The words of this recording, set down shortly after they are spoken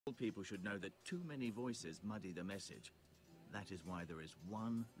All people should know that too many voices muddy the message. That is why there is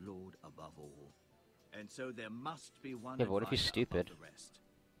one Lord above all. And so there must be one. Yeah, but what if he's stupid? The rest.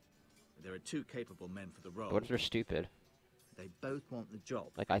 There are two capable men for the role. What if they're stupid? They both want the job.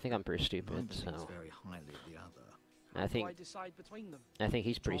 Like, I think I'm pretty stupid, Neither so... thinks very highly of the other. I think... Why decide between them? I think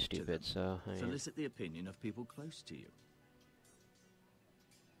he's pretty Talk to stupid, them. so... I mean... Solicit the opinion of people close to you.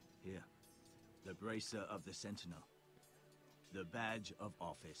 Here. The bracer of the Sentinel. The badge of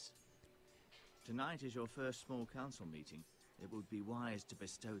office. Tonight is your first small council meeting. It would be wise to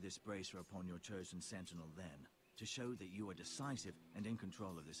bestow this bracer upon your chosen Sentinel then, to show that you are decisive and in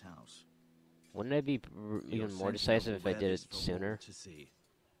control of this house. Wouldn't I be even more decisive if I did it sooner? To see.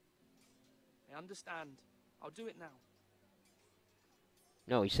 I understand. I'll do it now.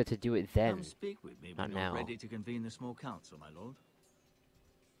 No, he said to do it then. Come speak with me not when you're now. ready to convene the small council, my lord.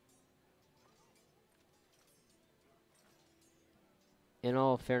 In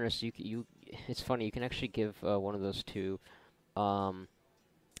all fairness, it's funny, you can actually give one of those two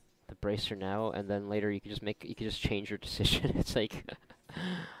the bracer now, and then later you can just change your decision. It's like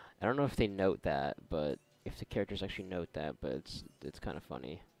I don't know if they note that, but if the characters actually note that, but it's kind of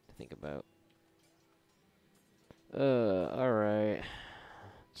funny to think about. Alright.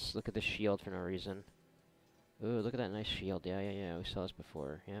 Let's look at the shield for no reason. Ooh, look at that nice shield. Yeah, we saw this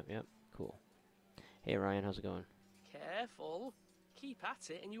before. Yep, cool. Hey Ryan, how's it going? Careful. Keep at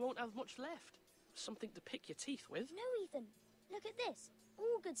it and you won't have much left. Something to pick your teeth with. No, Ethan. Look at this.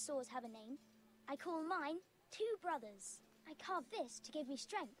 All good swords have a name. I call mine Two Brothers. I carved this to give me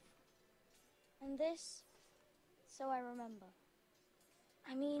strength. And this, so I remember.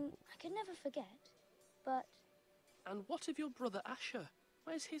 I mean, I could never forget, but... And what of your brother Asher?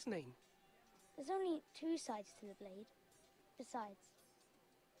 Where's his name? There's only two sides to the blade. Besides,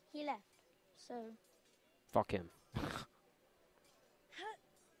 he left, so... Fuck him.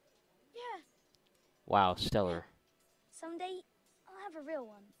 Yeah. Wow, stellar. Someday, I'll have a real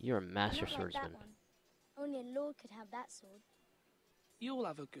one. You're a master Not like swordsman. that one. Only a lord could have that sword. You'll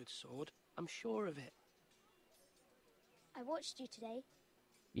have a good sword. I'm sure of it. I watched you today.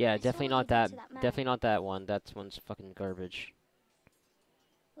 Yeah, I definitely saw what not you did that. to that man. Definitely not that one. That one's fucking garbage.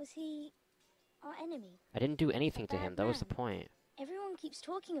 Was he our enemy? I didn't do anything to bad him. That was the man. point. Everyone keeps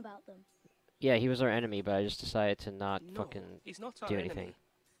talking about them. Yeah, he was our enemy, but I just decided to not No, fucking he's not our do enemy, anything.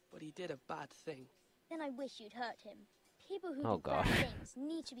 but he did a bad thing. Then I wish you'd hurt him. People who Oh, do bad gosh. things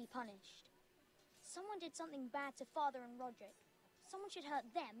need to be punished. Someone did something bad to Father and Roderick. Someone should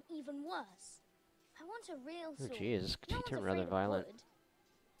hurt them even worse. I want a real Oh, sword. jeez, No he one's turned afraid rather of violent. wood.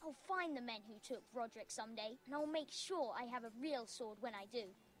 I'll find the men who took Roderick someday, and I'll make sure I have a real sword when I do.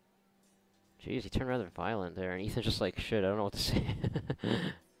 Jeez, he turned rather violent there, and Ethan's just like, shit, I don't know what to say.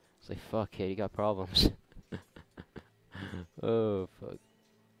 It's like, fuck, kid, you got problems. Oh, fuck.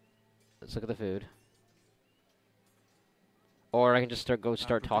 Let's look at the food. Or I can just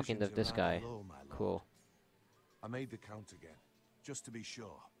start talking to this guy. Low, my lord. Cool. I made the count again, just to be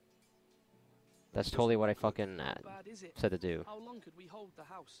sure. That's totally what I fucking How bad is it? said to do. How long could we hold the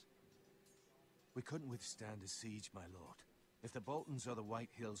house? We couldn't withstand a siege, my lord. If the Boltons or the White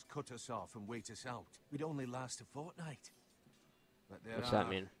Hills cut us off and wait us out, we'd only last a fortnight. But there What's are that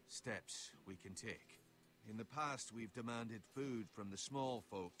mean? steps we can take. In the past, we've demanded food from the small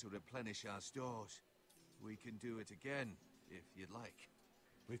folk to replenish our stores. We can do it again, if you'd like.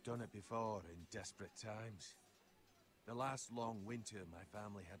 We've done it before in desperate times. The last long winter, my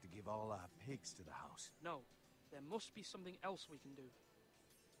family had to give all our pigs to the house. No, there must be something else we can do.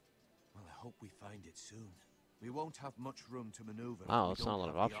 Well, I hope we find it soon. We won't have much room to maneuver. Wow, if we that's not a don't lot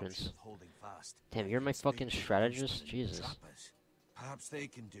of have the options. option of holding fast. Damn, you're my Let's fucking make the strategist? huntsmen Jesus. trappers. Perhaps they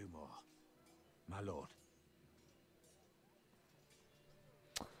can do more. My lord.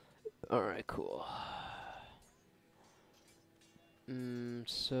 Alright, cool.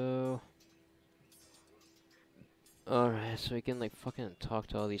 So... Alright, so we can, like, fucking talk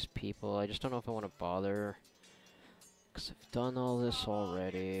to all these people. I just don't know if I want to bother. Because I've done all this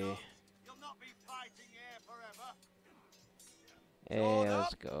already. You'll not be fighting here forever. Hey,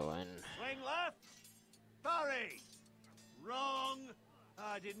 how's it going? Swing left. Parry. Wrong.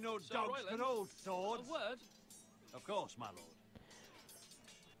 I didn't know Sir dogs Royland, could hold swords. A word? Of course, my lord.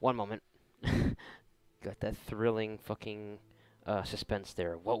 One moment. Got that thrilling fucking suspense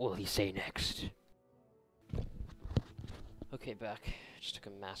there. What will he say next? Okay, back. Just took a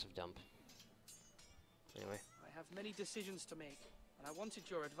massive dump. Anyway. I have many decisions to make, and I wanted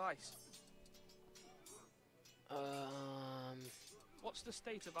your advice. What's the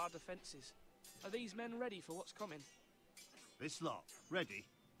state of our defences? Are these men ready for what's coming? This lot, ready?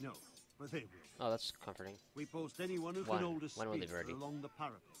 No. but they will. Oh, that's comforting. We post anyone who When? can hold a When will they be spear ready? along the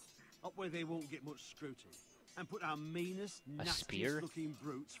parapet, up where they won't get much scrutiny, and put our meanest, A spear? nastiest-looking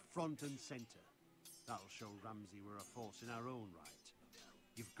brutes front and centre. That'll show Ramsay we're a force in our own right.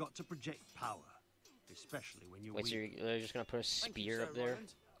 You've got to project power, especially when you're Wait, so weak. you're just gonna put a Thank you, spear Sir up there?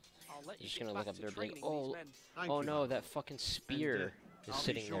 Roland. I'll let you You're just get gonna look back up to there and be like, training oh, these men. Thank oh you, no, my lord. that fucking spear is I'll be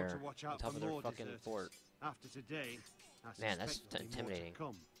sitting sure there to watch on out top for of their more fucking deserters. fort. After today, I Man, that's suspect there'll be more to intimidating.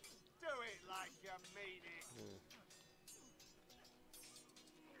 come. Do it like you mean it.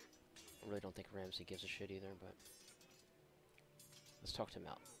 I really don't think Ramsay gives a shit either, but let's talk to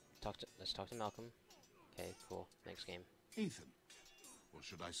let's talk to Malcolm. Okay, cool. Next game. Ethan. Or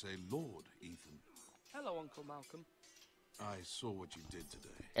should I say Lord Ethan? Hello, Uncle Malcolm. I saw what you did today.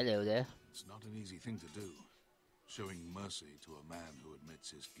 Hello there. It's not an easy thing to do. Showing mercy to a man who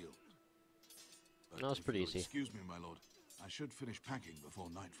admits his guilt. But No, it's if pretty you'll easy. Excuse me, my lord. I should finish packing before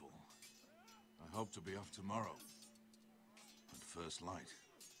nightfall. I hope to be off tomorrow. At first light.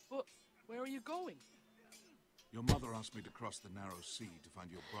 But where are you going? Your mother asked me to cross the narrow sea to find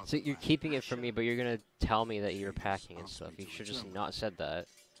your brother. So you're back keeping it from me, but you're gonna tell me that you're She's packing and asked stuff. me You to should just return not said that,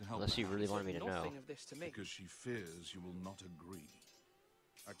 to help unless you the really house, wanted me to know. Nothing of this to me. because she fears you will not agree.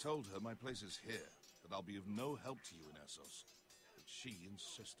 I told her my place is here, that I'll be of no help to you in Essos. But she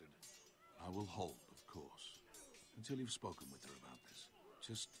insisted. I will hold, of course, until you've spoken with her about this.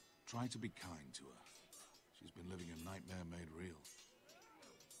 Just try to be kind to her. She's been living a nightmare made real.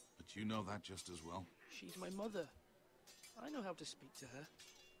 But you know that just as well. She's my mother. I know how to speak to her.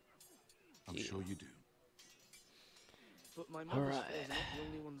 I'm Yeah. sure you do. But my mother's Alright. fears are not the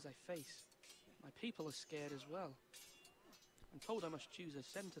only ones I face. My people are scared as well. I'm told I must choose a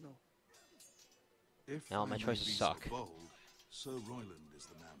sentinel. If No, I my may choices be suck. So bold, Sir Royland is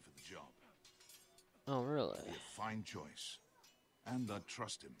the man for the job. Oh, really? Be a fine choice. And I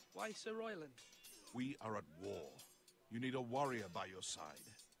trust him. Why Sir Royland? We are at war. You need a warrior by your side.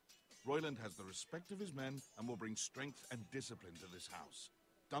 Royland has the respect of his men and will bring strength and discipline to this house.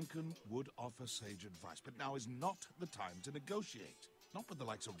 Duncan would offer sage advice, but now is not the time to negotiate. Not with the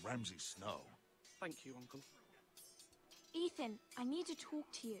likes of Ramsay Snow. Thank you, Uncle. Ethan, I need to talk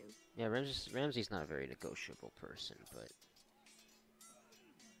to you. Yeah, Ramsay's not a very negotiable person, but...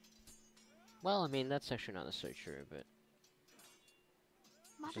 Well, I mean, that's actually not necessarily true, but...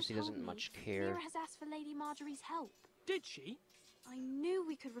 Mother Just he told doesn't me much care. Mira has asked for Lady Marjorie's help. Did she? I knew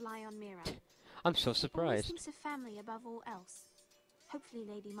we could rely on Mira. I'm so Always surprised. thinks of family above all else. Hopefully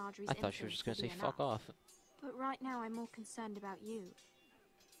Lady Marjorie's I thought she was just gonna say influence will be fuck enough. off. But right now I'm more concerned about you.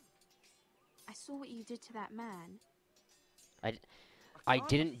 I saw what you did to that man. I can't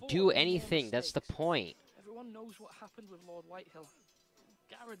didn't afford do any more anything, that's the mistakes. point. Everyone knows what happened with Lord Whitehill.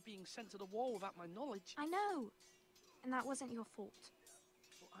 Garrett being sent to the war without my knowledge. I know. And that wasn't your fault.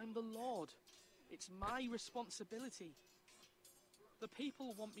 But I'm the Lord. It's my responsibility. The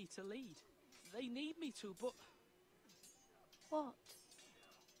people want me to lead. They need me to, but What?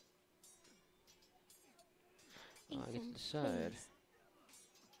 Oh, I get to Ethan, decide. please.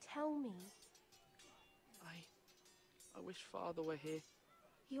 Tell me. I wish Father were here.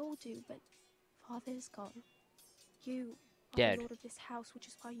 We all do, but Father's gone. You are Dead. the lord of this house, which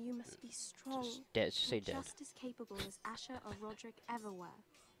is why you must be strong. Just dead. Just say You're dead. just as capable as Asher or Roderick ever were.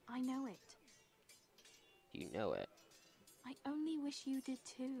 I know it. You know it. I only wish you did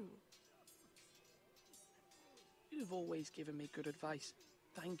too. You've always given me good advice.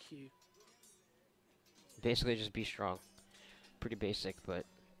 Thank you. Basically, just be strong. Pretty basic, but...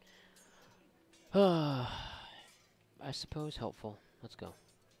 I suppose helpful. Let's go.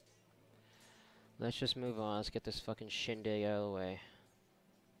 Let's just move on. Let's get this fucking shindig out of the way.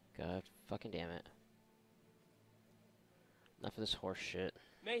 God fucking damn it. Enough of this horse shit.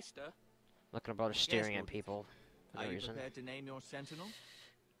 Maester, I'm not gonna bother staring Lord at people for Are no you reason. prepared to name your sentinel?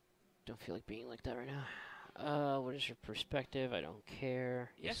 Don't feel like being like that right now. What is your perspective? I don't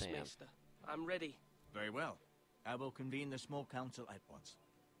care. yes, I am. Maester. I'm ready. Very well. I will convene the small council at once.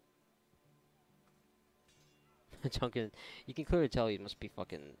 Duncan, you can clearly tell he must be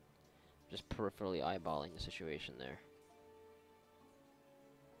fucking just peripherally eyeballing the situation there.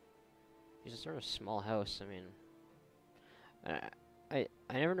 He's a sort of small house. I mean, I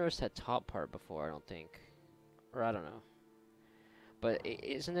never noticed that top part before. I don't think, or I don't know. But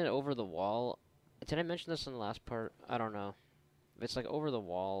isn't it over the wall? Did I mention this in the last part? I don't know. It's like over the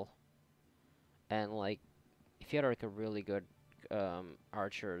wall, and like if you had like a really good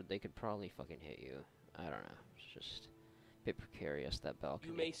archer, they could probably fucking hit you. I don't know. It's just a bit precarious, that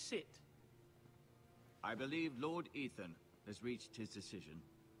balcony. You may sit. I believe Lord Ethan has reached his decision.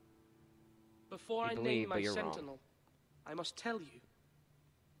 Before You I believe, name but my you're wrong. sentinel, I must tell you.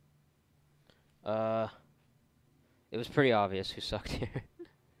 It was pretty obvious who sucked here.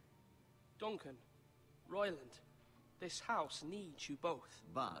 Duncan, Royland, this house needs you both.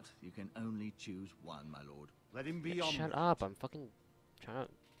 But you can only choose one, my lord. Let him be Yeah, on. shut up! I'm fucking trying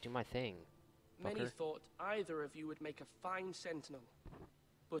to do my thing. Many Fucker. thought either of you would make a fine sentinel,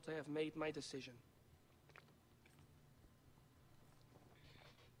 but I have made my decision.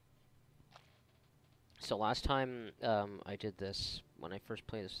 So last time I did this, when I first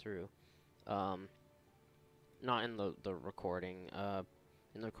played this through, not in the recording.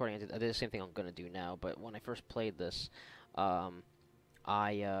 In the recording, I did the same thing I'm gonna do now. But when I first played this, when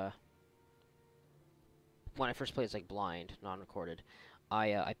I first played, it's like blind, non-recorded.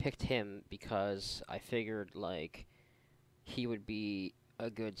 I picked him because I figured like he would be a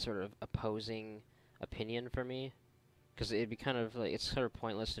good sort of opposing opinion for me. Because it'd be kind of like, it's sort of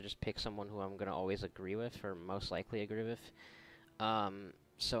pointless to just pick someone who I'm gonna always agree with, or most likely agree with.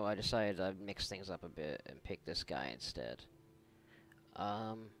 So I decided I'd mix things up a bit and pick this guy instead.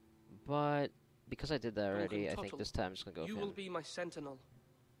 But because I did that already, I think this time I'm just gonna go with him. You will be my sentinel.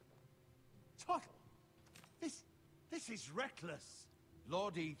 Tuttle, this is reckless.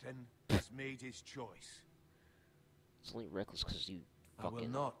 Lord Ethan has made his choice. It's only reckless because you I will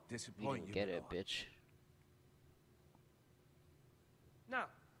fucking not you disappoint didn't you, get my it, lord. bitch. Now,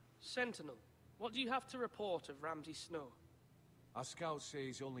 sentinel, what do you have to report of Ramsay Snow? Our scouts say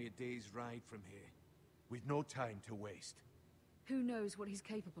he's only a day's ride from here. We've no time to waste. Who knows what he's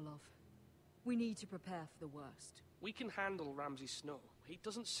capable of? We need to prepare for the worst. We can handle Ramsay Snow. He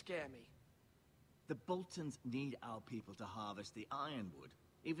doesn't scare me. The Boltons need our people to harvest the ironwood.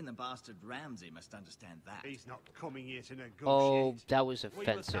 Even the bastard Ramsay must understand that. He's not coming here to negotiate. Oh, that was We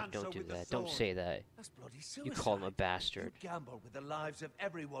offensive. must Don't answer do with the that. Don't sword. say that. That's bloody suicide. You call him a bastard. You gamble with the lives of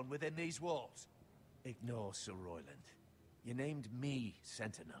everyone within these walls. Ignore Sir Royland. You named me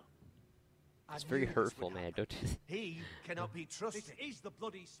Sentinel. It's I very knew this hurtful, would man. happen. Don't do that. He cannot be This trusted. is the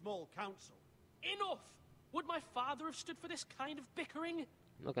bloody small council. Enough! Would my father have stood for this kind of bickering?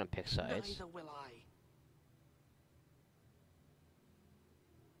 I'm not gonna pick sides. Neither will I.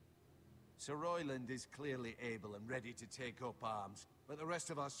 Sir Royland is clearly able and ready to take up arms, but the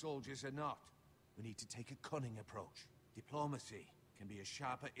rest of our soldiers are not. We need to take a cunning approach. Diplomacy can be a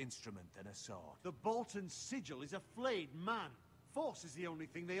sharper instrument than a sword. The Bolton sigil is a flayed man. Force is the only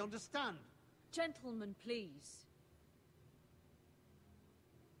thing they understand. Gentlemen, please.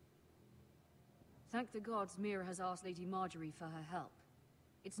 Thank the gods Mira has asked Lady Marjorie for her help.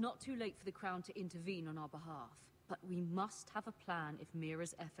 It's not too late for the Crown to intervene on our behalf, but we must have a plan if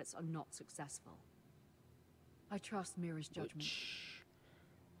Mira's efforts are not successful. I trust Mira's judgment. Which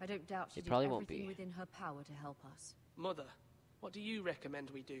I don't doubt she it did probably won't everything be. within her power to help us. Mother, what do you recommend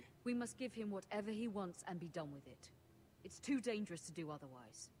we do? We must give him whatever he wants and be done with it. It's too dangerous to do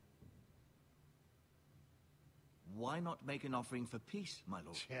otherwise. Why not make an offering for peace, my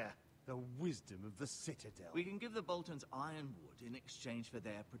lord? Yeah, the wisdom of the Citadel. We can give the Boltons ironwood in exchange for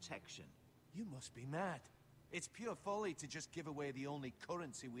their protection. You must be mad. It's pure folly to just give away the only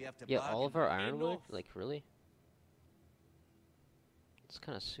currency we have to Yeah, bargain all of our with. ironwood? Enough. Like, really? It's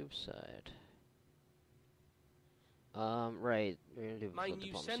kind of suicide. Right. We're gonna do My little new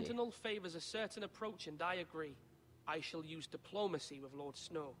diplomacy. sentinel favors a certain approach, and I agree. I shall use diplomacy with Lord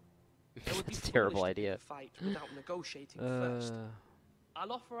Snow. It would be That's a terrible foolish to pick idea. a fight without negotiating first. Uh,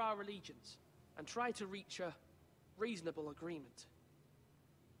 I'll offer our allegiance and try to reach a reasonable agreement.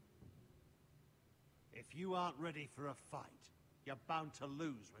 If you aren't ready for a fight, you're bound to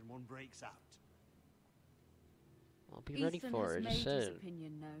lose when one breaks out. I'll be ready Ethan for it. I has just made his said.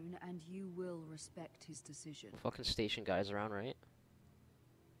 opinion known, and you will respect his decision. Fucking station guys around, right?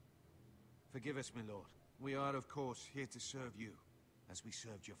 Forgive us, my lord. We are, of course, here to serve you, as we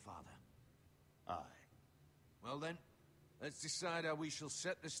served your father. Aye. Well then, let's decide how we shall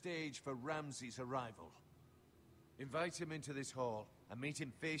set the stage for Ramsay's arrival. Invite him into this hall, and meet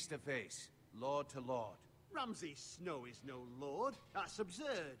him face to face, lord to lord. Ramsay Snow is no lord. That's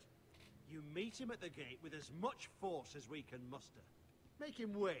absurd. You meet him at the gate with as much force as we can muster. Make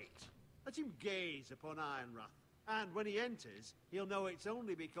him wait. Let him gaze upon Ironrath. And when he enters, he'll know it's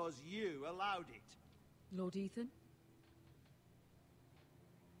only because you allowed it. Lord Ethan?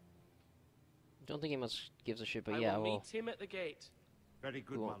 Don't think he much gives a shit, but I yeah, will well, meet him at the gate. Very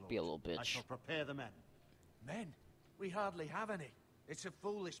good, we my won't lord. be a little I bitch. shall prepare the men. Men, we hardly have any. It's a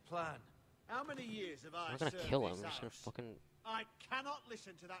foolish plan. How many years have I I'm not gonna served kill him. this I'm just gonna house? fucking. I cannot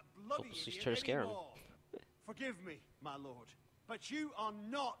listen to that bloody Just idiot try to scare him. anymore. Forgive me, my lord, but you are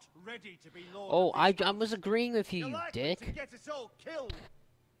not ready to be lord. Oh, of this I was agreeing with you, You're you likely to dick. get us all killed.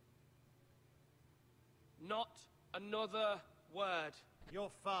 Not another word. Your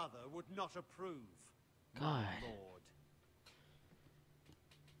father would not approve, God. my lord.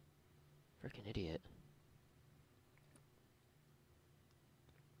 Freaking idiot.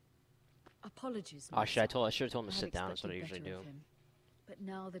 Apologies. Oh shit! my I should have told him to son. sit down. That's what I expected usually better do. of him. But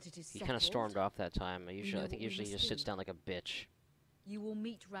now that it is He kind of settled, stormed off that time. I know think what we usually he must just sits do. down like a bitch. you will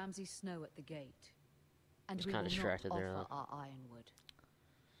meet Ramsay Snow at the gate. And Was we kinda will not distracted there, offer though. our ironwood.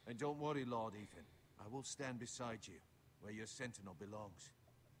 And don't worry, Lord Ethan. I will stand beside you, where your sentinel belongs.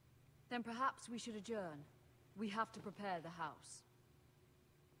 Then perhaps we should adjourn. We have to prepare the house.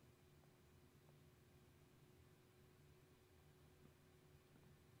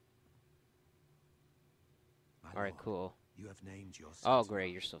 My Alright, lord, cool. You have named your Oh, sentinel,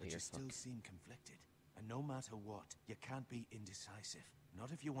 great, you're still but here, you still fuck. seem conflicted. And no matter what, you can't be indecisive.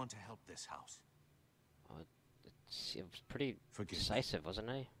 Not if you want to help this house. It was pretty Forgive me. decisive, wasn't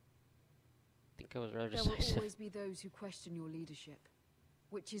I? I think I was rather There will decisive. always be those who question your leadership,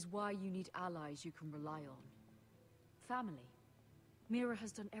 which is why you need allies you can rely on. Family. Mira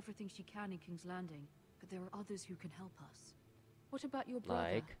has done everything she can in King's Landing, but there are others who can help us. What about your brother,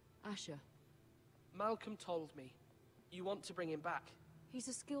 Like? Asher? Malcolm told me. You want to bring him back. He's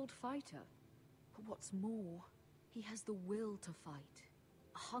a skilled fighter. But what's more, he has the will to fight.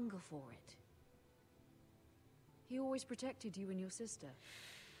 A hunger for it. He always protected you and your sister.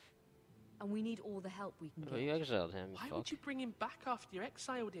 And we need all the help we can Oh, you get. exiled him, Why fuck. would you bring him back after you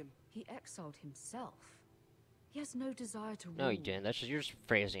exiled him? He exiled himself. He has no desire to rule. No, you didn't. That's just, you're just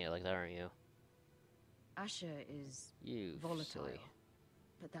phrasing it like that, aren't you? Asher is You volatile, silly.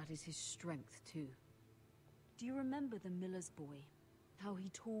 but that is his strength too. Do you remember the miller's boy? How he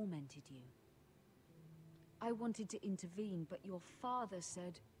tormented you? I wanted to intervene, but your father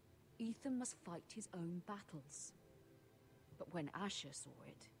said Ethan must fight his own battles. But when Asher saw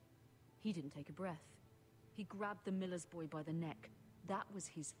it, he didn't take a breath. He grabbed the miller's boy by the neck. That was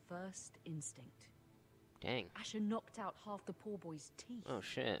his first instinct. Dang. Asher knocked out half the poor boy's teeth. Oh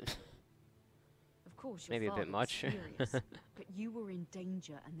shit. Of course, your Maybe a father bit was much. furious, but you were in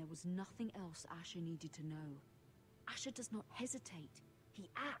danger and there was nothing else Asher needed to know. Asher does not hesitate. He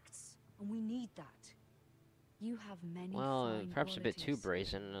acts, and we need that. You have many Well, fine perhaps a bit too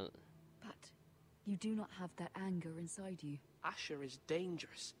qualities, brazen. but you do not have that anger inside you. Asher is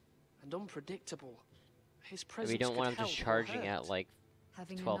dangerous and unpredictable. His presence We don't could want him help just or charging hurt. at like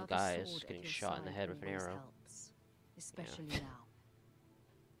Having 12 another guys sword at getting your shot in the side head with an always arrow. helps, especially now.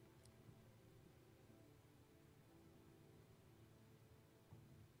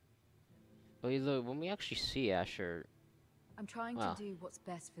 Well, look, when we actually see Asher, I'm trying Wow. to do what's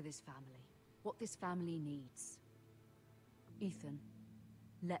best for this family. What this family needs. Ethan,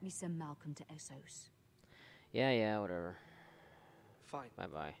 let me send Malcolm to Essos. yeah, whatever. Fine. Bye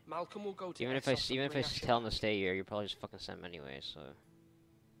bye. Malcolm will go to Even if Essos and I bring Asher tell him to back. stay here, you probably just fucking send him anyway. So.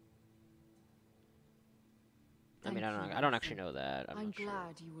 I mean, Thank you, I don't actually Ethan. know that. I'm not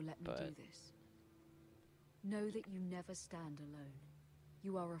glad sure. you will let me but- do this. Know that you never stand alone.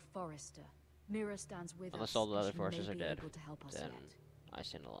 You are a forester. Mira stands with Unless us. all the and other she foresters may are be dead, able to help us then yet. I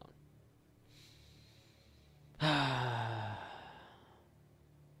stand alone.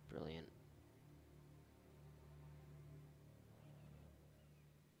 Brilliant.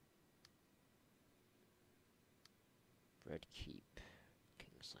 Red Keep,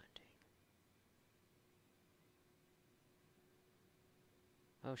 King's Landing.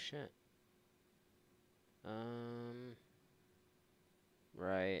 Oh shit.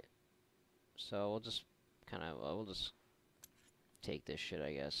 Right. So we'll just we'll just take this shit,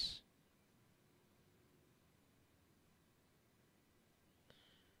 I guess.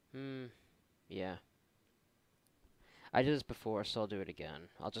 Yeah. I did this before, so I'll do it again.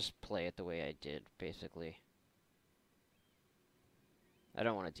 I'll just play it the way I did, basically. I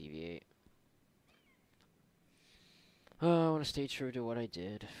don't want to deviate. Oh, I want to stay true to what I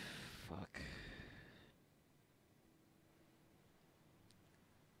did. Fuck.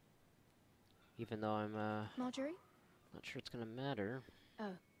 Even though I'm, Marjorie? not sure it's gonna matter.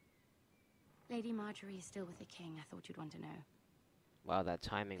 Oh. Lady Marjorie is still with the king. I thought you'd want to know. Wow, that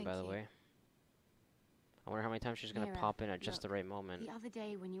timing, Thank by the you. way. I wonder how many times she's gonna Mira, pop in at just the look, right moment. The other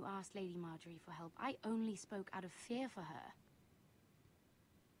day when you asked Lady Marjorie for help, I only spoke out of fear for her.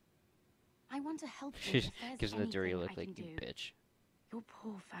 I want to help you. She If there's gives him the dirty anything look I like, can you do. bitch. Your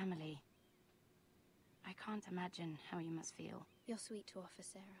poor family. I can't imagine how you must feel. You're sweet to offer,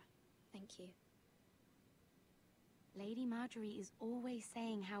 Sarah. Thank you. Lady Marjorie is always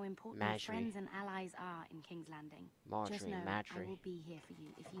saying how important Marjorie. friends and allies are in King's Landing. Just know I Marjorie. will be here for you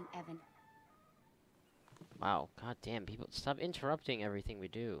if you ever... Wow, god damn, people, stop interrupting everything we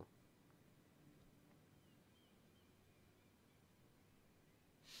do.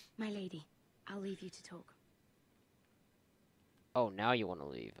 My lady, I'll leave you to talk. Oh, now you want to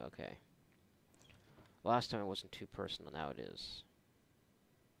leave. Okay. Last time it wasn't too personal. Now it is.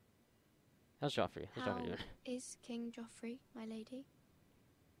 How's Joffrey? How's Joffrey doing? Is King Joffrey, my lady?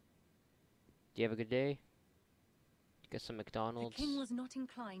 Do you have a good day? Get some McDonald's? The king was not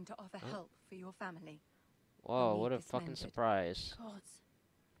inclined to offer help for your family. Whoa, I'll what need a this fucking mended. surprise. Gods.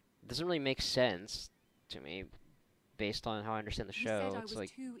 It doesn't really make sense to me, based on how I understand the He show. said I It's was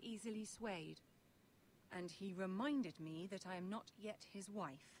like, too easily swayed. And he reminded me that I am not yet his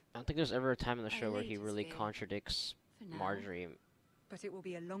wife. I don't think there's ever a time in the show where he laid really his fear contradicts for now. Marjorie. But it will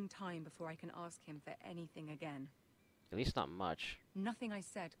be a long time before I can ask him for anything again. At least not much. Nothing I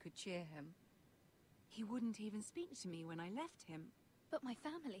said could cheer him. He wouldn't even speak to me when I left him. But my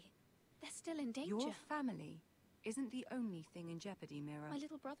family, they're still in danger. Your family isn't the only thing in jeopardy, Mira. My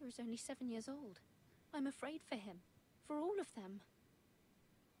little brother is only 7 years old. I'm afraid for him. For all of them.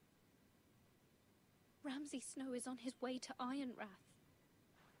 Ramsay Snow is on his way to Ironrath.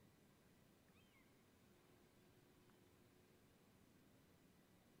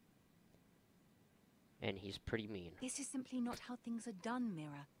 And he's pretty mean. This is simply not how things are done,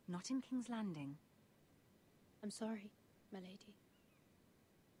 Mira. Not in King's Landing. I'm sorry, my lady.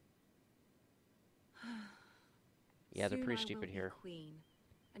 Yeah, they're Soon pretty I stupid will here. Be queen,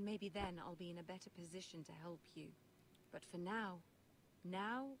 and maybe then I'll be in a better position to help you. But for now,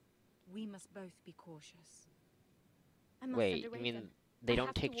 we must both be cautious. I must Wait, send a you mean raven. they I don't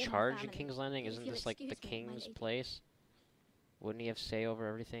have to take warn my charge in family. King's Landing? If Isn't you'll this like the excuse me, my king's lady. place? Wouldn't he have say over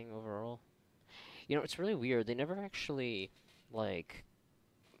everything overall? You know, it's really weird. They never actually, like,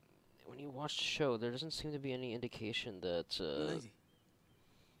 when you watch the show, there doesn't seem to be any indication that Lady,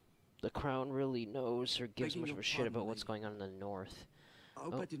 the crown really knows or gives begging much your of a shit pardon, about what's lady. going on in the north. I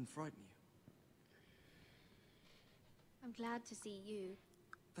hope Oh. I didn't frighten you. I'm glad to see you.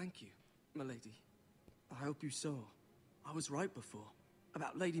 Thank you, my lady. I hope you saw. I was right before.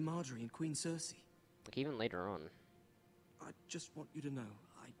 About Lady Marjorie and Queen Cersei. Like, even later on. I just want you to know,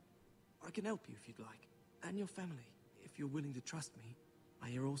 I can help you if you'd like. And your family, if you're willing to trust me. I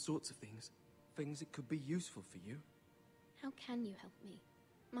hear all sorts of things. Things that could be useful for you. How can you help me?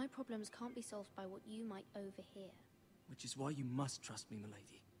 My problems can't be solved by what you might overhear. Which is why you must trust me, my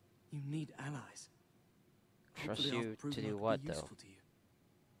lady. You need allies. Trust Hopefully I've you to proven I do could what, be though? useful to you.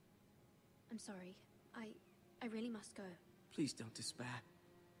 I'm sorry. I really must go. Please don't despair.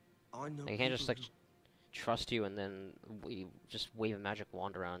 I know They can't just, people like, trust you and then we just wave a magic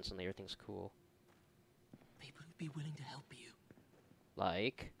wand around and suddenly everything's cool. people who'd be willing to help you.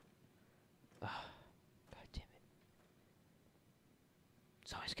 Like... God damn it.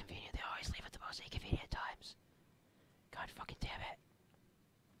 It's always convenient. They always leave at the most inconvenient times. God fucking damn it.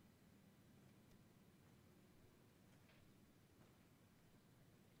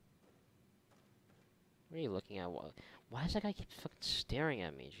 What are you looking at? Why does that guy keep fucking staring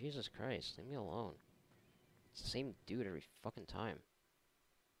at me? Jesus Christ, leave me alone. It's the same dude every fucking time.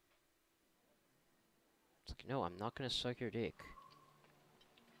 It's like, no, I'm not gonna suck your dick.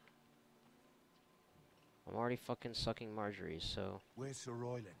 I'm already fucking sucking Marjorie's, so... Where's Sir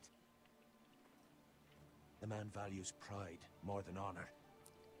Royland? The man values pride more than honor.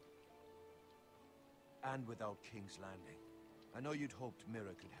 And without King's Landing, I know you'd hoped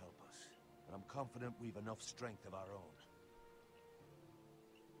Mira could help us, but I'm confident we've enough strength of our own.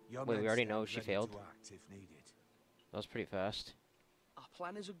 Your Wait, we men already stand know she ready failed? to act if needed. That was pretty fast. Our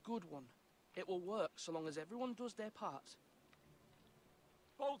plan is a good one. It will work so long as everyone does their part.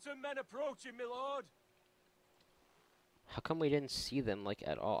 Bolton men approaching, my lord. How come we didn't see them, like,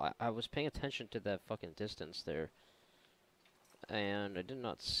 at all? I was paying attention to that fucking distance there. And I did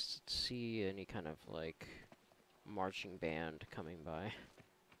not see any kind of, like, marching band coming by.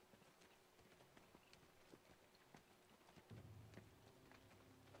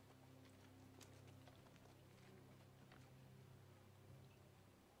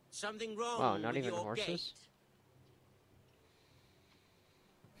 Something wrong Wow, not with even your horses? gate?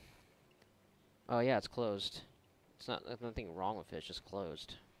 Oh yeah, it's closed. It's not, there's nothing wrong with it, it's just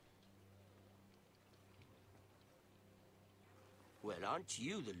closed. Well, aren't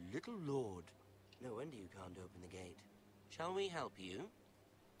you the little lord? No wonder you can't open the gate. Shall we help you?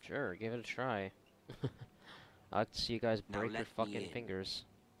 Sure, give it a try. I'd like to see you guys Now break your let me fucking in. fingers.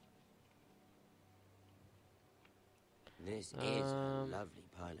 This is a lovely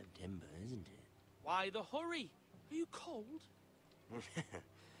pile of timber, isn't it? Why the hurry? Are you cold?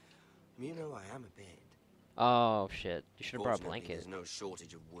 You know I am a bit. Oh shit, you should have brought a Fortunately, blanket. There's no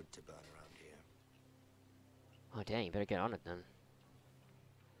shortage of wood to burn around here. Oh dang, you better get on it then.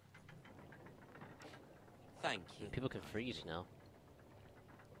 Thank you. People can freeze, you know.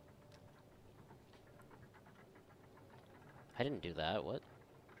 I didn't do that. What?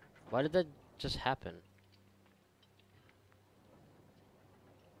 Why did that just happen?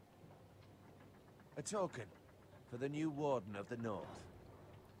 A token for the new Warden of the North.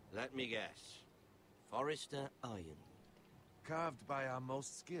 Let me guess. Forrester Ironwood. Carved by our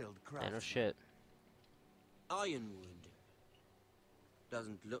most skilled Yeah, craftsman. no shit. Ironwood.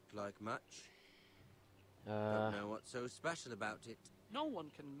 Doesn't look like much. Uh, Don't know what's so special about it. No one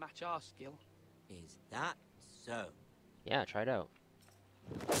can match our skill. Is that so? yeah, try it out.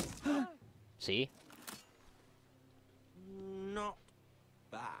 See? Not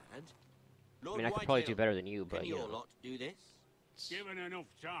bad. I mean, I could probably do better than you, but Can you your know. lot do this? Given enough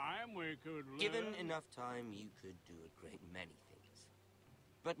time, we could learn. Given enough time, you could do a great many things.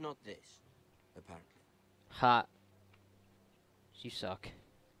 But not this, apparently. Ha. You suck.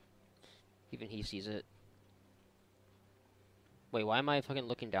 Even he sees it. Wait, why am I fucking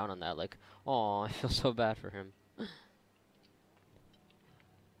looking down on that? Like, oh, I feel so bad for him.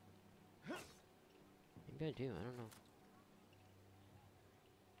 Maybe I do, I don't know.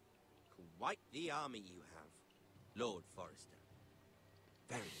 Quite the army you have, Lord Forrester.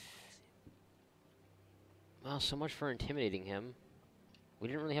 Very impressive. Well, so much for intimidating him. We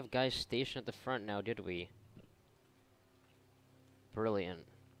didn't really have guys stationed at the front now, did we? Brilliant.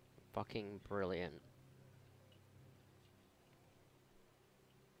 Fucking brilliant.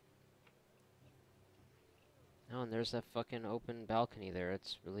 Oh, and there's that fucking open balcony there.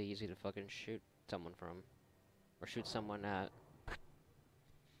 It's really easy to fucking shoot someone from. Or shoot someone at.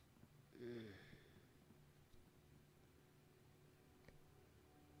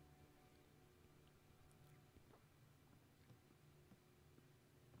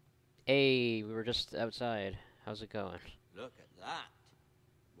 Hey, we were just outside. How's it going? Look at that.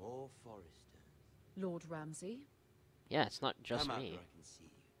 More Forrester. Lord Ramsay? Yeah, it's not just Come out me. where I can see you.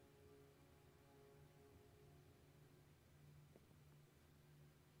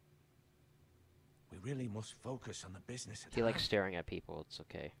 We really must focus on the business at He likes hand. staring at people. It's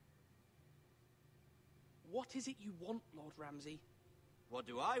okay. What is it you want, Lord Ramsay? What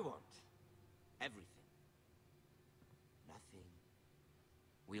do I want? Everything. Nothing.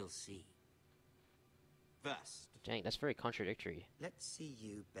 We'll see. First, Dang, that's very contradictory. let's see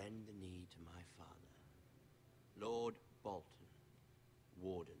you bend the knee to my father, Lord Bolton,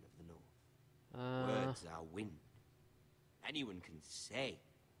 Warden of the North. Words are wind. Anyone can say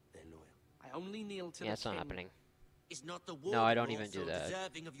they're loyal. I only kneel to Yeah, the it's not king. happening. Is not the warden No, I don't even also do that.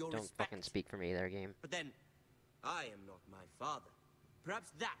 deserving of your Don't respect? fucking speak for me there, game. But then, I am not my father.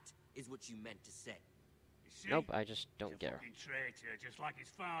 Perhaps that is what you meant to say. You see? Nope, I just don't He's a care. fucking traitor, just like his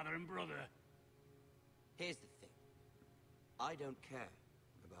father and brother. Here's the thing. I don't care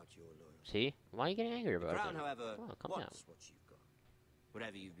about your loyalty. See? Why are you getting angry The about crown, it? however, Come on, calm down. wants what you've got.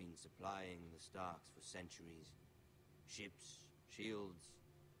 Whatever you've been supplying the Starks for centuries. Ships, shields,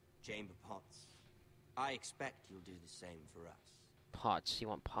 chamber pots. I expect you'll do the same for us. Pots. You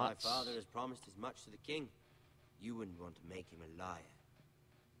want pots? My father has promised as much to the king. You wouldn't want to make him a liar,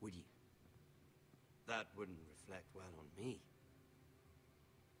 would you? That wouldn't reflect well on me.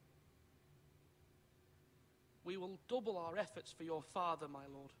 We will double our efforts for your father, my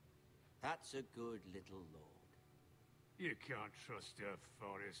lord. That's a good little lord. You can't trust her,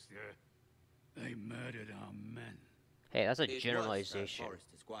 Forrester. They murdered our men. Hey, that's a It was generalization.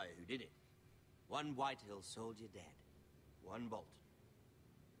 Forrester Squire who did it. One Whitehill soldier dead. One Bolton.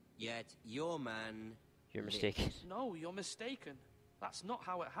 Yet your man... You're lived. mistaken. No, you're mistaken. That's not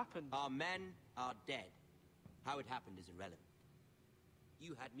how it happened. Our men are dead. How it happened is irrelevant.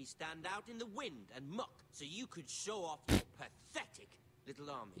 You had me stand out in the wind and muck so you could show off your pathetic little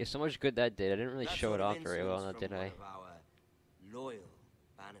army. Yeah, so much good that did. I didn't really That show sort it of off very well, insolence now, from did I? one of our loyal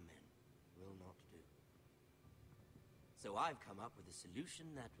bannermen will not do. So I've come up with a solution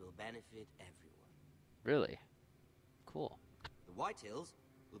that will benefit everyone. Really? Cool. The Whitehills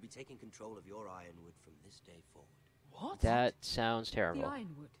will be taking control of your Ironwood from this day forward. What? That sounds The terrible.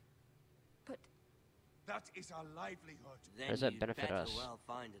 Ironwood. But That is our livelihood. Then How does that you'd benefit better us? well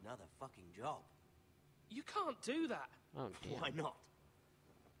find another fucking job. You can't do that. Oh, damn. Why not?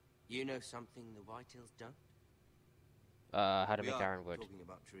 You know something the Whitehills don't? How to We make are ironwood. talking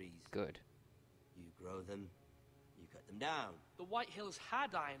about trees. Good. You grow them, you cut them down. The White Hills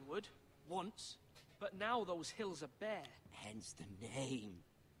had ironwood once, but now those hills are bare. Hence the name,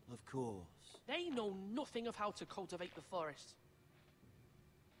 of course. They know nothing of how to cultivate the forest.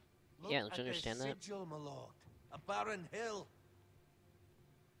 Look Yeah, don't at you understand this that? sigil, my lord. A barren hill.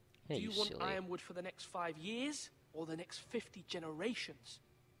 Hey, Do you want silly. ironwood for the next 5 years or the next 50 generations?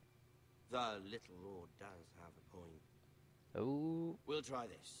 The little lord does have a point. Oh, We'll try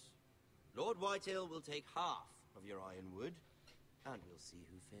this. Lord Whitehill will take half of your ironwood, and we'll see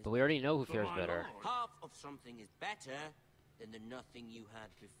who fares. But we already know who fares better. Half of something is better than the nothing you had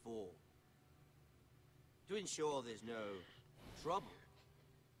before. To ensure there's no trouble,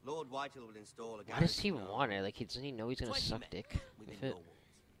 Lord Whitehill will install a garrison. Why does he want it? Like, doesn't he know he's gonna suck dick with it?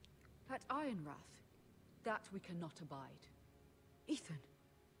 At Ironrath, that we cannot abide. Ethan.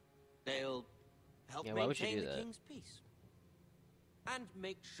 They'll help Yeah, why would you maintain do the that? king's peace. And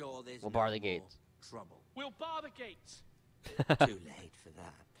make sure there's We'll no bar the more gates. trouble. We'll bar the gates. Too late for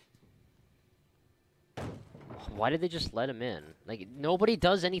that. Why did they just let him in? Like, nobody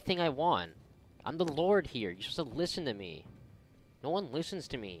does anything I want. I'm the Lord here. You're supposed to listen to me. No one listens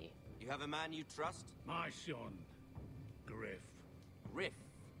to me. You have a man you trust? My son, Griff. Griff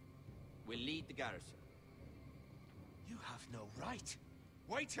will lead the garrison. You have no right.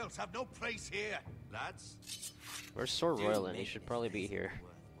 Whitehills have no place here. Lads, Where's Sir do Royland? He make should this probably be visit here.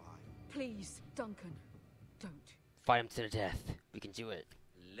 worthwhile. Please, Duncan. Don't. Fight him to the death. We can do it.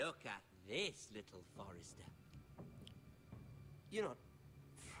 Look at this, little Forrester. You're not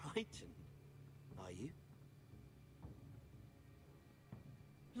frightened, are you?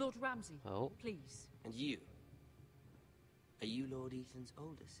 Lord Ramsay. Oh. Please. And you? Are you Lord Ethan's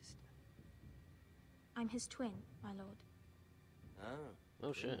older sister? I'm his twin, my lord. Ah.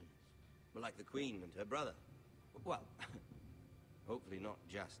 Oh, shit. twins. Well, like the Queen and her brother. Well, hopefully not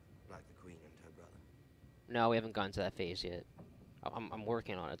just like the Queen and her brother. No, we haven't gotten to that phase yet. I'm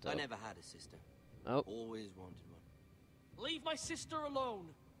working on it, though. I never had a sister. Oh. Always wanted one. Leave my sister alone.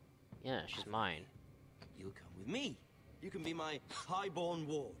 Yeah, she's mine. You'll come with me. You can be my highborn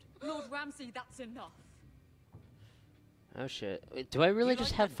ward. Lord Ramsay, that's enough. Oh, shit. Wait, do I really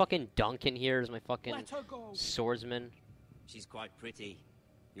just have fucking Duncan here as my fucking Let her go. swordsman? She's quite pretty,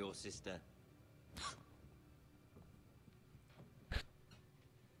 your sister.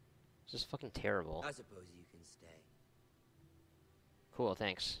 This is fucking terrible. I suppose you can stay. Cool,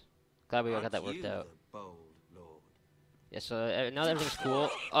 thanks. Glad we got that Aren't worked you out. the bold lord? Yeah, so now that everything's cool.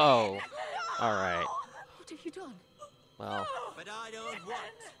 Oh. Alright. What have you done? Well, But I don't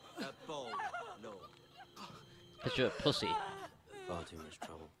want a bold lord. because you're a pussy. Far too much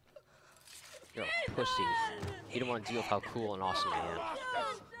trouble. You're a pussy. You don't want to deal with how cool and awesome I am.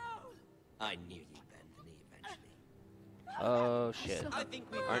 I knew you'd bend the knee eventually. Oh, shit. I think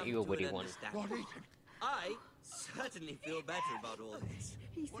we Aren't come you a to witty an one? understanding. I certainly feel better about all this.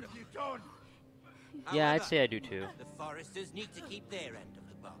 What have you done? Yeah, I'd However, say I do too. The Foresters need to keep their end of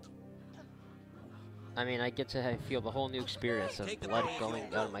the bargain. I mean, I get to feel the whole new experience of Take the blood boy as going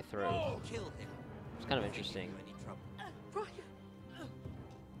your out of my throat. Kill him. It's kind of interesting. Any trouble. Brian.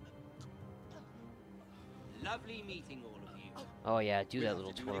 Lovely meeting all of you. Oh yeah, do We'll that have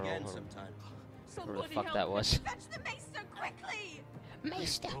little to do it twirl. again or sometime. whatever the fuck that was. Fetch the maester quickly!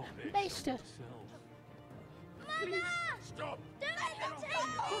 Maester! Maester! Mother! Stop! Don't let them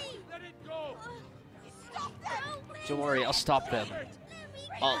take me! Let it go! Stop them! Don't worry, I'll stop them.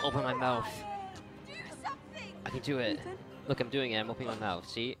 I'll open my mouth. Do something! I can do it. Look, I'm doing it. I'm opening my mouth.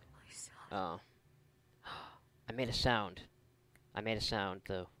 See? Oh. I made a sound. I made a sound,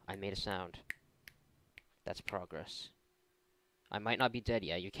 though. I made a sound. That's progress. I might not be dead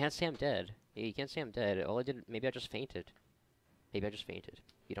yet. You can't say I'm dead. Yeah, you can't say I'm dead. All I did... Maybe I just fainted. Maybe I just fainted.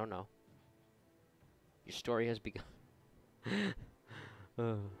 You don't know. Your story has begun.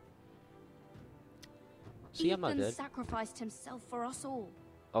 See, I'm not Ethan dead. sacrificed himself for us all.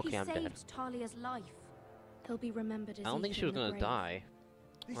 Okay, he I'm saved dead. Talia's life. He'll be remembered as I don't think she Ethan was the gonna Brave. die.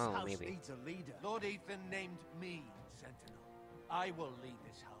 This Oh, house maybe. needs a leader. Lord Ethan named me Sentinel. I will lead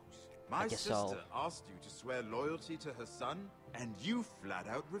this house. My guess sister I'll- asked you to swear loyalty to her son, and you flat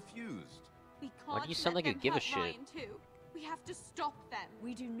out refused. We can't Why do you sound let like you them give a hurt shit? Ryan too. We have to stop them.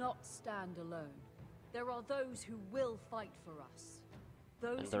 We do not stand alone. There are those who will fight for us.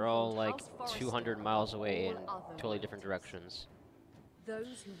 Those And who they're all hold like House Forrester 200 miles away in above all other totally different loyalties. directions.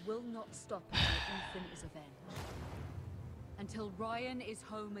 Those who will not stop until Ethan is avenged. Until Ryan is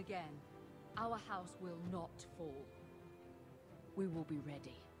home again, our house will not fall. We will be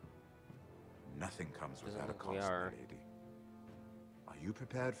ready. Nothing comes without a look we cost, my are. lady. Are you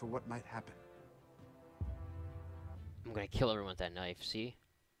prepared for what might happen? I'm gonna kill everyone with that knife, see?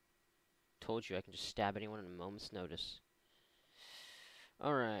 Told you I can just stab anyone in a moment's notice.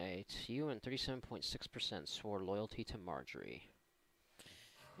 Alright, you and 37.6% swore loyalty to Marjorie.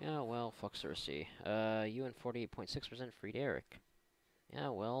 Yeah, well, fuck Cersei. You and 48.6% freed Eric. Yeah,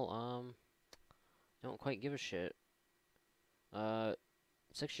 well, don't quite give a shit.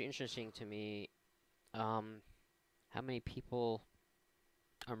 It's actually interesting to me, how many people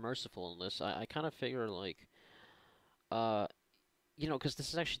are merciful in this. I kind of figure, like, you know, because this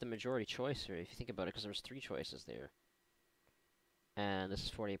is actually the majority choice here, if you think about it, because there's 3 choices there. and this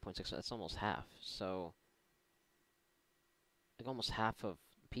is 48.6, so that's almost half. So, like, almost half of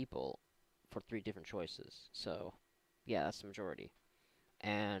people for 3 different choices. So, yeah, that's the majority.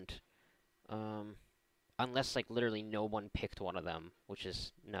 And, unless, like, literally no one picked one of them, which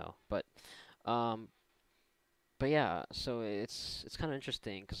is no. But yeah, so it's kind of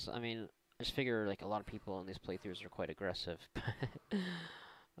interesting, because, I mean, I just figure, like, a lot of people in these playthroughs are quite aggressive.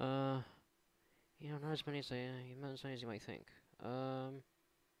 You know, not as many as you might think.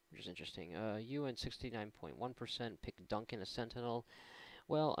 Which is interesting. You and 69.1% picked Duncan as Sentinel.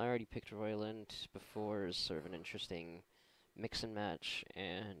 Well, I already picked Royland before as sort of an interesting mix and match,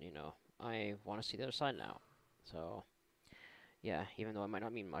 and, you know, I want to see the other side now. So, yeah, even though it might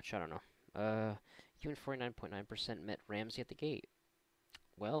not mean much, I don't know. You and 49.9% met Ramsay at the gate.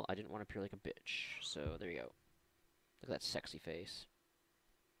 Well, I didn't want to appear like a bitch, so there you go. Look at that sexy face.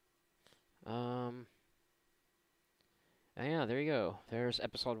 And yeah, there you go. There's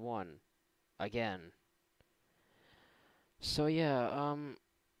episode 1. Again. So yeah,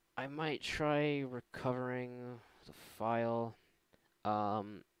 I might try recovering the file,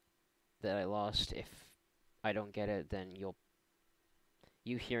 that I lost. If I don't get it, then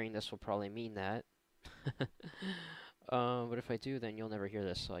you hearing this will probably mean that. But if I do, then you'll never hear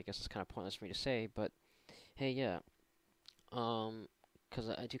this, so I guess it's kind of pointless for me to say, but hey, yeah. 'Cause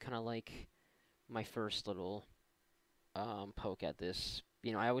I do kind of like my first little poke at this.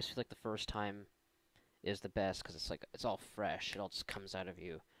 You know, I always feel like the first time is the best, because it's like, it's all fresh, it all just comes out of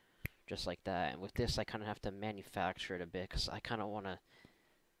you just like that. And with this, I kind of have to manufacture it a bit, because I kind of want to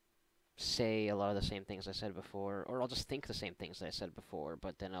say a lot of the same things I said before, or I'll just think the same things that I said before,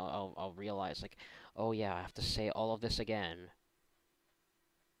 but then I'll realize, like, oh yeah, I have to say all of this again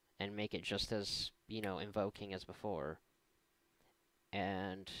and make it just as, you know, invoking as before.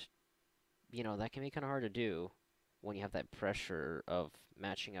 And, you know, that can be kind of hard to do when you have that pressure of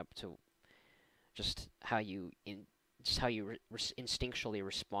matching up to just how you instinctually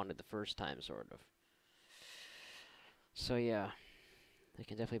responded the first time, sort of. So yeah, it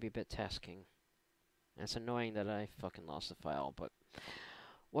can definitely be a bit tasking. And it's annoying that I fucking lost the file, but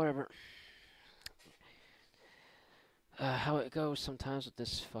whatever. How it goes sometimes with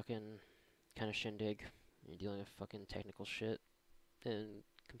this fucking kind of shindig. You're dealing with fucking technical shit and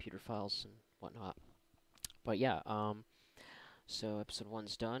computer files and whatnot. But yeah, so episode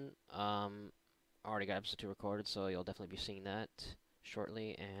 1's done. I already got episode 2 recorded, so you'll definitely be seeing that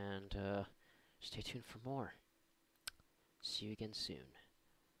shortly, and stay tuned for more. See you again soon.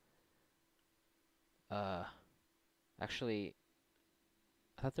 Actually,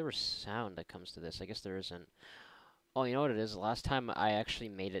 I thought there was sound that comes to this. I guess there isn't. Oh, you know what it is? Last time I actually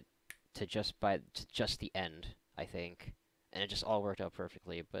made it to just the end, I think, and it just all worked out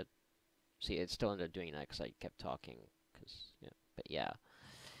perfectly. But see, it still ended up doing that because I kept talking. Yeah. But yeah,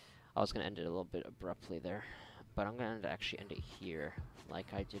 I was gonna end it a little bit abruptly there, but I'm gonna actually end it here,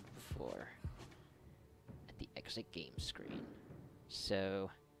 like I did before, at the exit game screen.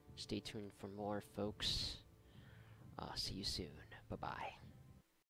 So stay tuned for more, folks. See you soon. Bye-bye.